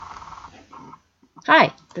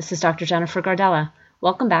Hi, this is Dr. Jennifer Gardella.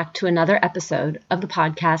 Welcome back to another episode of the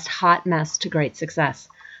podcast Hot Mess to Great Success.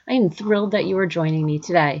 I am thrilled that you are joining me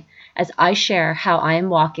today as I share how I am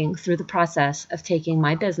walking through the process of taking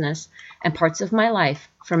my business and parts of my life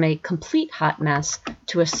from a complete hot mess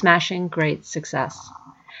to a smashing great success.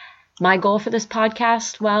 My goal for this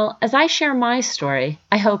podcast, well, as I share my story,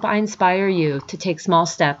 I hope I inspire you to take small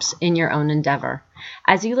steps in your own endeavor.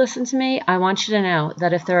 As you listen to me, I want you to know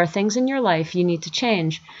that if there are things in your life you need to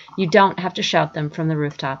change, you don't have to shout them from the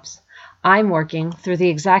rooftops. I'm working through the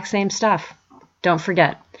exact same stuff. Don't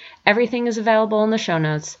forget, everything is available in the show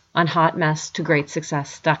notes on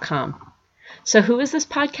hotmesstogreatsuccess.com. So who is this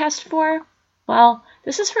podcast for? Well,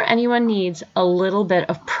 this is for anyone who needs a little bit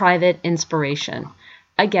of private inspiration.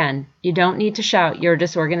 Again, you don't need to shout your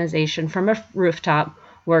disorganization from a rooftop,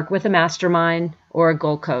 work with a mastermind, or a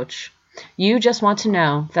goal coach. You just want to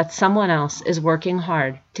know that someone else is working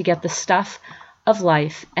hard to get the stuff of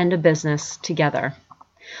life and a business together.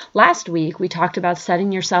 Last week, we talked about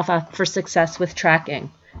setting yourself up for success with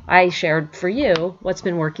tracking. I shared for you what's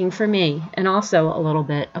been working for me and also a little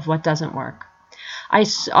bit of what doesn't work. I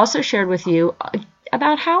also shared with you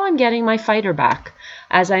about how I'm getting my fighter back.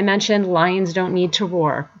 As I mentioned, lions don't need to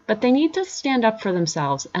roar, but they need to stand up for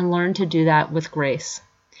themselves and learn to do that with grace.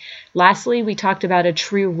 Lastly, we talked about a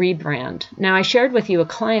true rebrand. Now, I shared with you a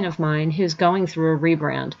client of mine who's going through a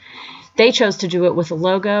rebrand. They chose to do it with a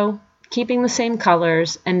logo, keeping the same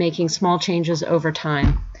colors, and making small changes over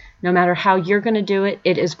time. No matter how you're going to do it,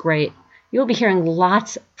 it is great. You'll be hearing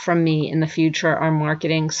lots from me in the future on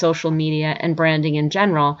marketing, social media, and branding in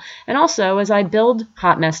general. And also, as I build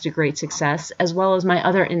Hot Mess to Great Success, as well as my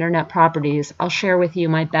other internet properties, I'll share with you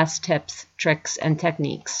my best tips, tricks, and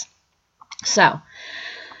techniques. So,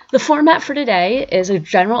 the format for today is a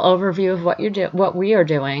general overview of what we are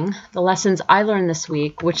doing, the lessons I learned this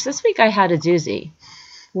week, which this week I had a doozy.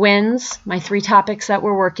 Wins, my 3 topics that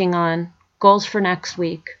we're working on, goals for next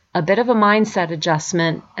week, a bit of a mindset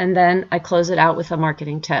adjustment, and then I close it out with a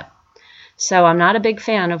marketing tip. So I'm not a big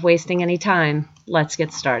fan of wasting any time. Let's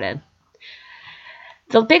get started.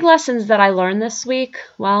 The big lessons that I learned this week,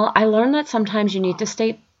 well, I learned that sometimes you need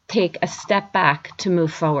to take a step back to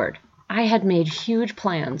move forward. I had made huge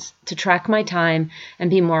plans to track my time and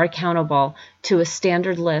be more accountable to a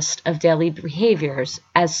standard list of daily behaviors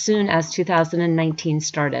as soon as 2019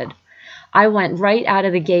 started. I went right out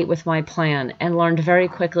of the gate with my plan and learned very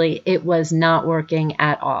quickly it was not working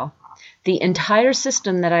at all. The entire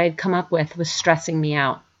system that I had come up with was stressing me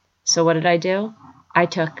out. So what did I do? I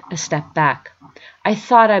took a step back. I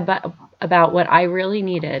thought about what I really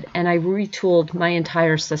needed, and I retooled my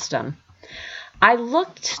entire system. I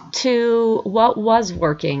looked to what was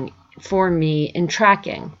working for me in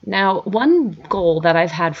tracking. Now, one goal that I've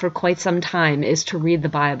had for quite some time is to read the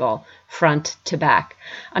Bible front to back.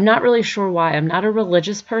 I'm not really sure why. I'm not a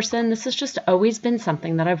religious person. This has just always been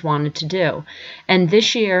something that I've wanted to do. And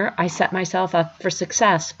this year, I set myself up for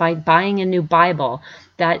success by buying a new Bible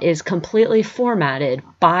that is completely formatted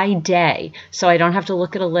by day. So I don't have to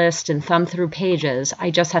look at a list and thumb through pages.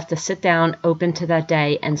 I just have to sit down, open to that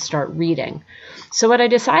day, and start reading. So what I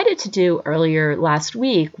decided to do earlier last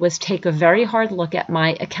week was take a very hard look at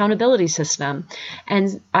my accountability system,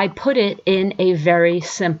 and I put it in a very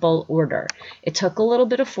simple order. It took a little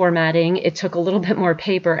bit of formatting, it took a little bit more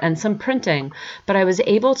paper and some printing, but I was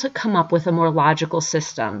able to come up with a more logical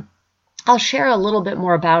system. I'll share a little bit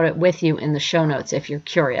more about it with you in the show notes if you're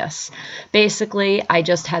curious. Basically, I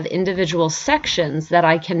just have individual sections that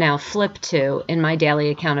I can now flip to in my daily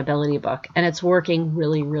accountability book, and it's working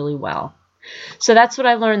really, really well. So that's what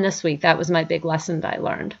I learned this week. That was my big lesson that I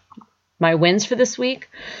learned. My wins for this week?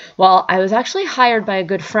 Well, I was actually hired by a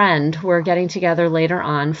good friend. We're getting together later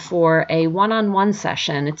on for a one-on-one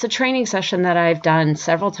session. It's a training session that I've done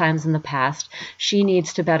several times in the past. She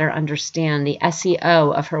needs to better understand the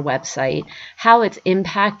SEO of her website, how it's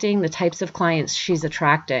impacting the types of clients she's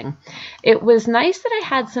attracting. It was nice that I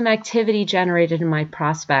had some activity generated in my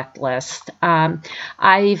prospect list.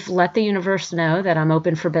 I've let the universe know that I'm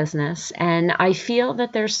open for business, and I feel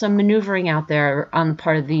that there's some maneuvering out there on the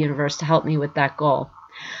part of the universe to help me with that goal.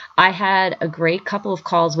 I had a great couple of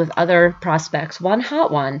calls with other prospects, one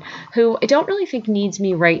hot one, who I don't really think needs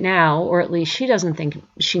me right now, or at least she doesn't think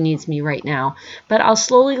she needs me right now, but I'll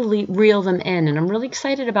slowly reel them in, and I'm really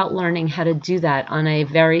excited about learning how to do that on a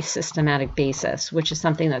very systematic basis, which is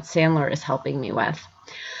something that Sandler is helping me with.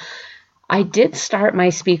 I did start my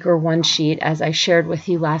speaker one sheet, as I shared with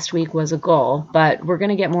you last week was a goal, but we're going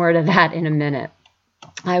to get more to that in a minute.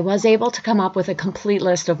 I was able to come up with a complete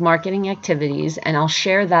list of marketing activities, and I'll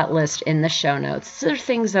share that list in the show notes. These are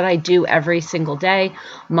things that I do every single day,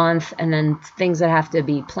 month, and then things that have to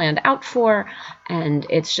be planned out for, and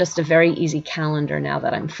it's just a very easy calendar now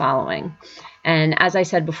that I'm following. And as I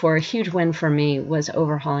said before, a huge win for me was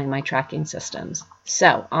overhauling my tracking systems.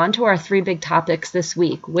 So on to our 3 big topics this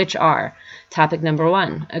week, which are topic number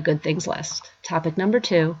 1, a good things list. Topic number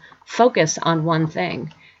 2, focus on one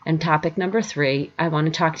thing. And topic number 3, I want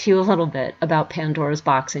to talk to you a little bit about Pandora's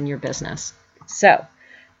box in your business. So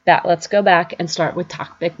let's go back and start with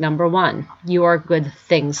topic number 1, your good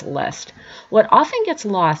things list. What often gets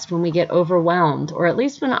lost when we get overwhelmed, or at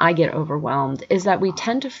least when I get overwhelmed, is that we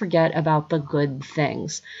tend to forget about the good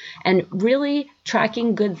things. And really,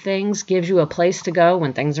 tracking good things gives you a place to go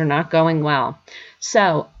when things are not going well.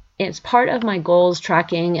 So it's part of my goals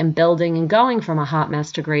tracking and building and going from a hot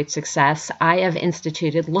mess to great success. I have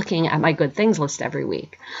instituted looking at my good things list every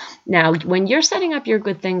week. Now, when you're setting up your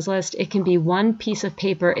good things list, it can be one piece of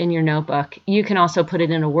paper in your notebook. You can also put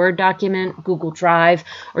it in a Word document, Google Drive,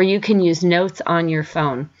 or you can use notes on your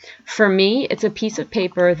phone. For me, it's a piece of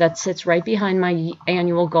paper that sits right behind my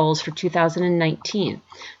annual goals for 2019.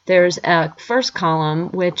 There's a first column,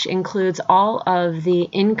 which includes all of the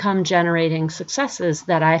income generating successes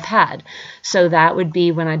that I've had. So that would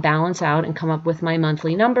be when I balance out and come up with my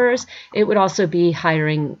monthly numbers. It would also be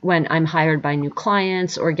hiring when I'm hired by new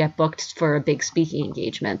clients or get booked for a big speaking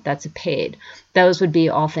engagement that's paid. Those would be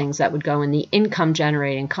all things that would go in the income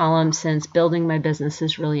generating column, since building my business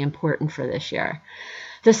is really important for this year.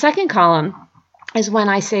 The second column is what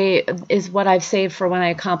I've saved for when I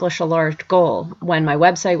accomplish a large goal, when my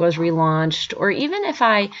website was relaunched, or even if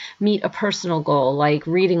I meet a personal goal, like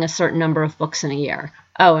reading a certain number of books in a year.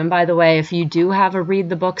 Oh, and by the way, if you do have a read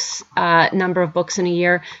the books number of books in a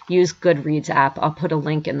year, use Goodreads app. I'll put a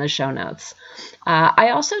link in the show notes. I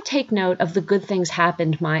also take note of the good things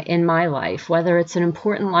happened in my life, whether it's an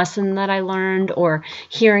important lesson that I learned or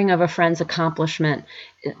hearing of a friend's accomplishment.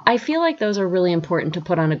 I feel like those are really important to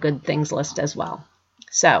put on a good things list as well.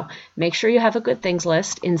 So make sure you have a good things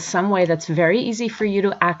list in some way that's very easy for you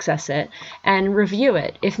to access it, and review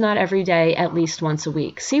it, if not every day, at least once a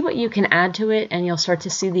week. See what you can add to it, and you'll start to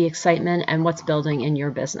see the excitement and what's building in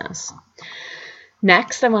your business.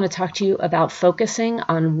 Next, I want to talk to you about focusing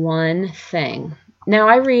on one thing. Now,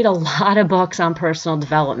 I read a lot of books on personal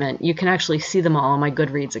development. You can actually see them all on my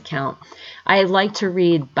Goodreads account. I like to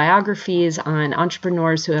read biographies on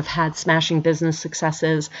entrepreneurs who have had smashing business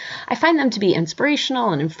successes. I find them to be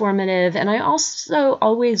inspirational and informative, and I also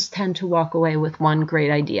always tend to walk away with one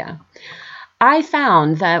great idea. I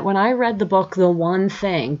found that when I read the book The One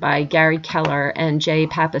Thing by Gary Keller and Jay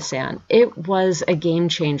Papasan, it was a game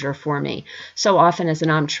changer for me. So often as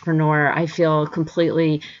an entrepreneur, I feel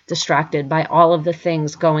completely distracted by all of the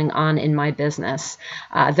things going on in my business.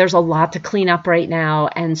 There's a lot to clean up right now,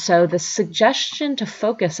 and so the suggestion to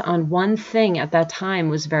focus on one thing at that time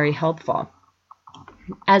was very helpful.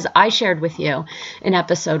 As I shared with you in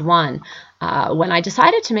episode 1,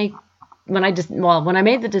 when I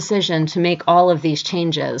made the decision to make all of these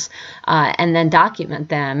changes and then document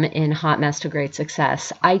them in Hot Mess to Great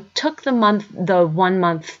Success, I took the 1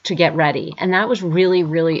 month to get ready, and that was really,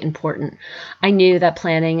 really important. I knew that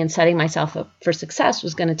planning and setting myself up for success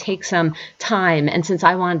was going to take some time, and since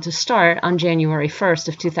I wanted to start on January 1st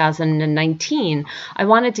of 2019, I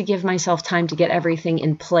wanted to give myself time to get everything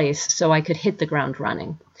in place so I could hit the ground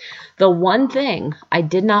running. The one thing I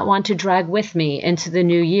did not want to drag with me into the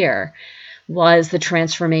new year was the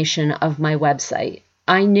transformation of my website.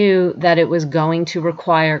 I knew that it was going to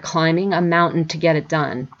require climbing a mountain to get it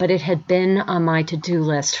done, but it had been on my to-do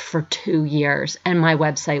list for 2 years, and my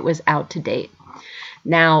website was out to date.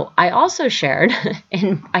 Now, I also shared,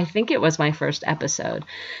 and I think it was my first episode,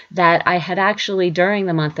 that I had actually, during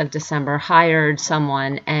the month of December, hired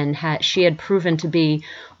someone, and she had proven to be,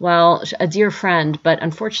 well, a dear friend, but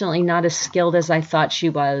unfortunately not as skilled as I thought she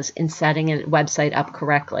was in setting a website up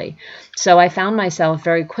correctly. So I found myself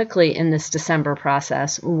very quickly in this December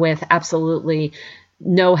process with absolutely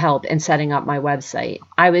no help in setting up my website.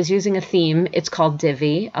 I was using a theme. It's called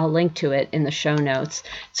Divi. I'll link to it in the show notes.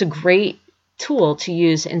 It's a great tool to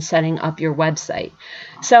use in setting up your website.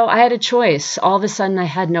 So I had a choice. All of a sudden, I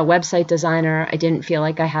had no website designer. I didn't feel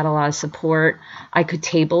like I had a lot of support. I could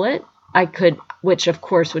table it. Which of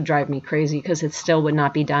course would drive me crazy because it still would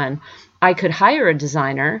not be done. I could hire a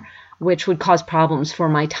designer, which would cause problems for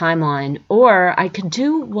my timeline, or I could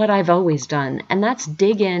do what I've always done, and that's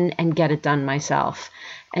dig in and get it done myself.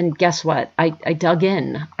 And guess what? I dug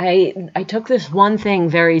in. I took this one thing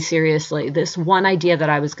very seriously, this one idea that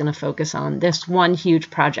I was going to focus on, this one huge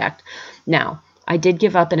project. Now, I did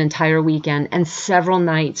give up an entire weekend and several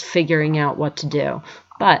nights figuring out what to do,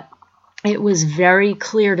 but it was very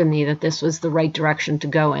clear to me that this was the right direction to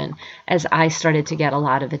go in as I started to get a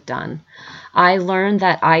lot of it done. I learned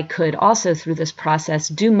that I could also, through this process,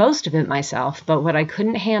 do most of it myself, but what I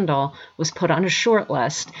couldn't handle was put on a short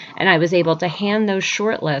list, and I was able to hand those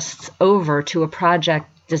short lists over to a project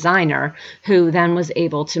designer who then was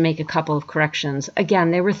able to make a couple of corrections.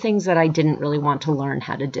 Again, they were things that I didn't really want to learn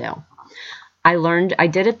how to do. I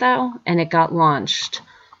did it though, and it got launched.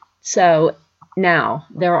 So now,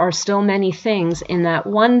 there are still many things in that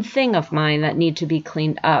one thing of mine that need to be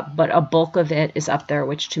cleaned up, but a bulk of it is up there,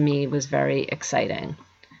 which to me was very exciting.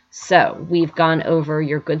 So we've gone over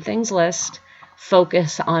your good things list.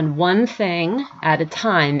 Focus on one thing at a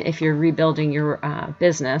time if you're rebuilding your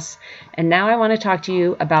business. And now I want to talk to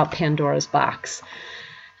you about Pandora's box.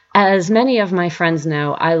 As many of my friends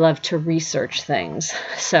know, I love to research things.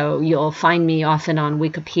 So you'll find me often on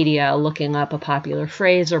Wikipedia looking up a popular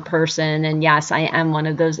phrase or person. And yes, I am one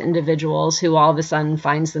of those individuals who all of a sudden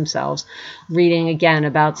finds themselves reading again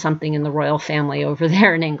about something in the royal family over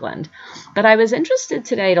there in England. But I was interested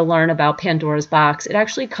today to learn about Pandora's box. It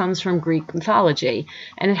actually comes from Greek mythology,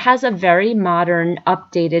 and it has a very modern,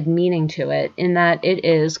 updated meaning to it in that it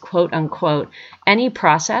is, quote unquote, any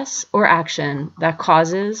process or action that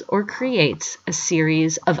causes or creates a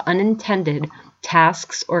series of unintended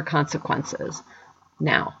tasks or consequences.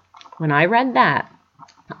 Now, when I read that,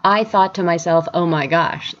 I thought to myself, oh my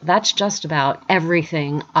gosh, that's just about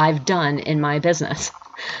everything I've done in my business.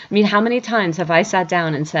 I mean, how many times have I sat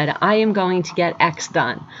down and said, I am going to get X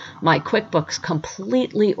done, my QuickBooks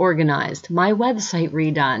completely organized, my website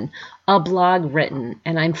redone, a blog written,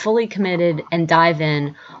 and I'm fully committed and dive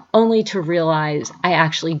in, only to realize I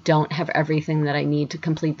actually don't have everything that I need to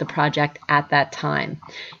complete the project at that time.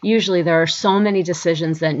 Usually there are so many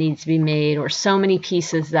decisions that need to be made or so many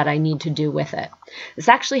pieces that I need to do with it. This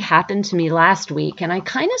actually happened to me last week, and I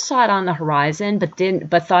kind of saw it on the horizon,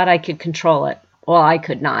 but thought I could control it. Well, I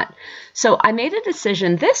could not. So I made a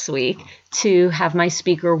decision this week to have my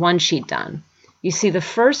speaker one sheet done. You see, the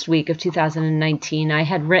first week of 2019, I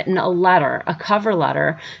had written a cover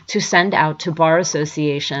letter to send out to bar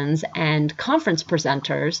associations and conference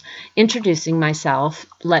presenters, introducing myself,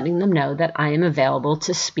 letting them know that I am available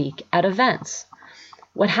to speak at events.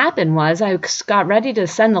 What happened was I got ready to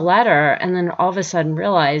send the letter and then all of a sudden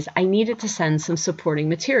realized I needed to send some supporting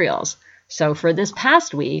materials. So for this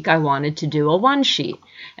past week, I wanted to do a one sheet,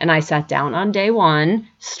 and I sat down on day one,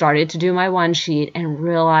 started to do my one sheet, and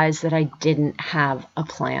realized that I didn't have a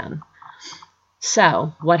plan.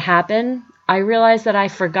 So what happened? I realized that I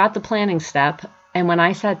forgot the planning step, and when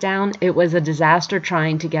I sat down, it was a disaster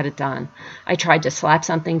trying to get it done. I tried to slap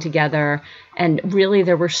something together, and really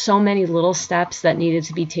there were so many little steps that needed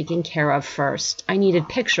to be taken care of first. I needed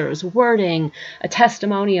pictures, wording, a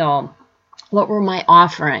testimonial. What were my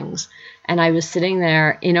offerings? And I was sitting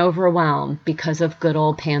there in overwhelm because of good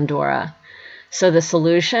old Pandora. So the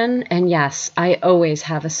solution, and yes, I always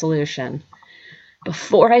have a solution.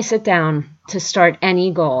 Before I sit down to start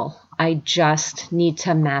any goal, I just need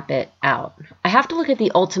to map it out. I have to look at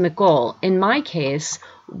the ultimate goal. In my case,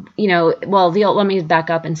 let me back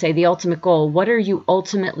up and say the ultimate goal. What are you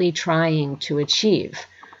ultimately trying to achieve?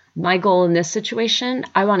 My goal in this situation,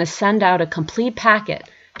 I want to send out a complete packet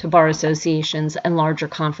to bar associations and larger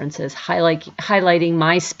conferences, highlighting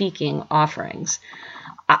my speaking offerings.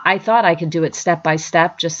 I thought I could do it step by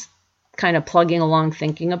step, just kind of plugging along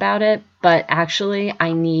thinking about it, but actually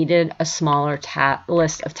I needed a smaller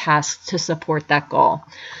list of tasks to support that goal.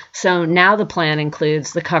 So now the plan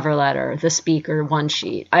includes the cover letter, the speaker one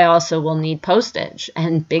sheet. I also will need postage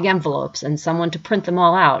and big envelopes and someone to print them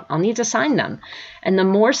all out. I'll need to sign them. And the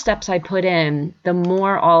more steps I put in, the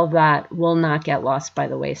more all of that will not get lost by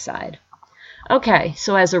the wayside. Okay,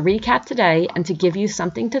 so as a recap today, and to give you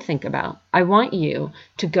something to think about, I want you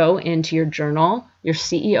to go into your journal, your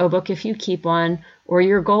CEO book if you keep one, or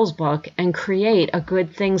your goals book, and create a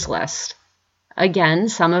good things list. Again,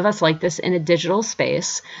 some of us like this in a digital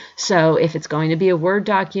space, so if it's going to be a Word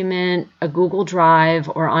document, a Google Drive,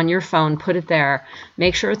 or on your phone, put it there.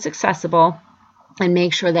 Make sure it's accessible, and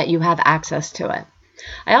make sure that you have access to it.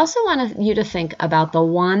 I also want you to think about the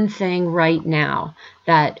one thing right now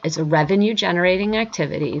that is a revenue-generating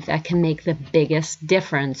activity that can make the biggest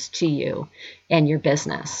difference to you and your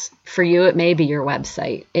business. For you, it may be your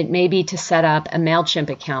website. It may be to set up a MailChimp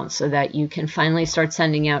account so that you can finally start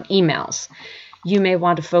sending out emails. You may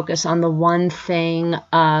want to focus on the one thing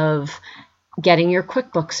of getting your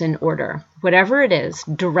QuickBooks in order. Whatever it is,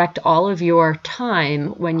 direct all of your time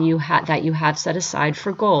when that you have set aside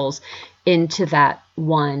for goals into that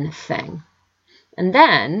one thing. And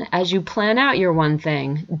then, as you plan out your one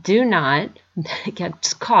thing, do not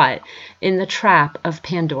get caught in the trap of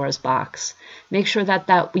Pandora's box. Make sure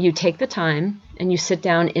that you take the time and you sit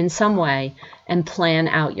down in some way and plan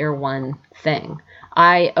out your one thing.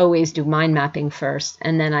 I always do mind mapping first,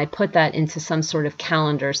 and then I put that into some sort of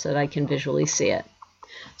calendar so that I can visually see it.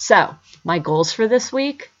 So, my goals for this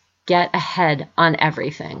week: get ahead on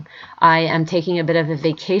everything. I am taking a bit of a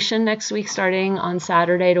vacation next week starting on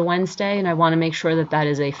Saturday to Wednesday, and I want to make sure that that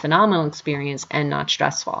is a phenomenal experience and not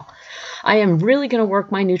stressful. I am really going to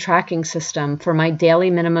work my new tracking system for my daily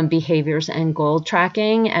minimum behaviors and goal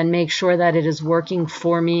tracking and make sure that it is working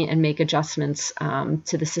for me and make adjustments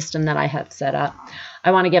to the system that I have set up.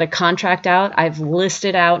 I want to get a contract out. I've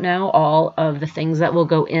listed out now all of the things that will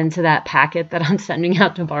go into that packet that I'm sending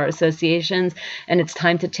out to bar associations, and it's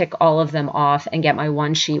time to tick all of them off and get my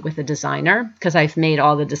one sheet with a designer because I've made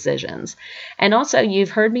all the decisions. And also, you've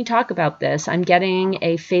heard me talk about this. I'm getting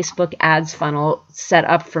a Facebook ads funnel set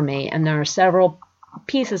up for me, and there are several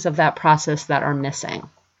pieces of that process that are missing.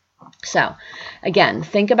 So, again,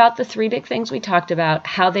 think about the 3 big things we talked about,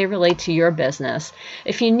 how they relate to your business.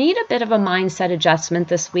 If you need a bit of a mindset adjustment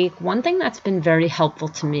this week, one thing that's been very helpful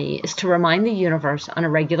to me is to remind the universe on a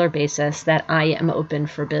regular basis that I am open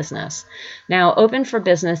for business. Now, open for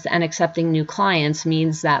business and accepting new clients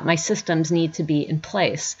means that my systems need to be in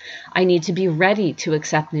place. I need to be ready to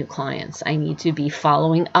accept new clients. I need to be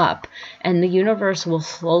following up, and the universe will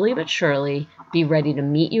slowly but surely be ready to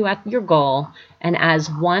meet you at your goal. And as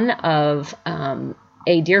one of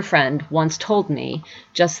a dear friend once told me,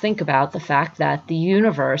 just think about the fact that the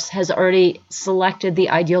universe has already selected the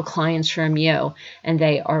ideal clients from you, and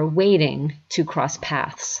they are waiting to cross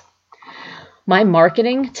paths. My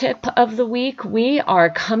marketing tip of the week: we are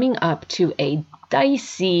coming up to a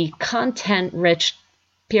dicey, content-rich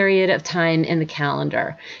period of time in the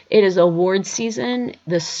calendar. It is award season.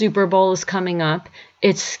 The Super Bowl is coming up.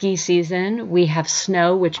 It's ski season. We have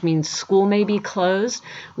snow, which means school may be closed.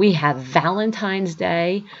 We have Valentine's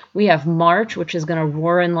Day. We have March, which is going to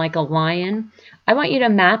roar in like a lion. I want you to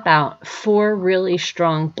map out 4 really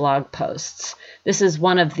strong blog posts. This is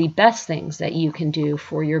one of the best things that you can do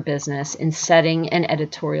for your business in setting an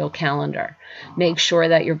editorial calendar. Make sure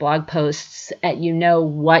that your blog posts, you know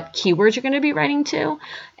what keywords you're going to be writing to,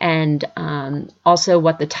 and also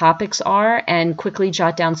what the topics are, and quickly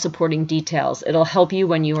jot down supporting details. It'll help you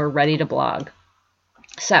when you are ready to blog.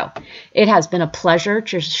 So, it has been a pleasure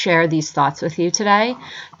to share these thoughts with you today.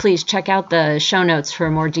 Please check out the show notes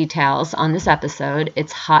for more details on this episode.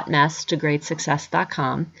 It's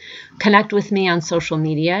hotmesstogreatsuccess.com. Connect with me on social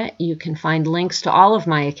media. You can find links to all of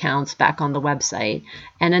my accounts back on the website.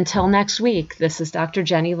 And until next week, this is Dr.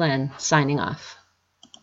 Jenny Lin signing off.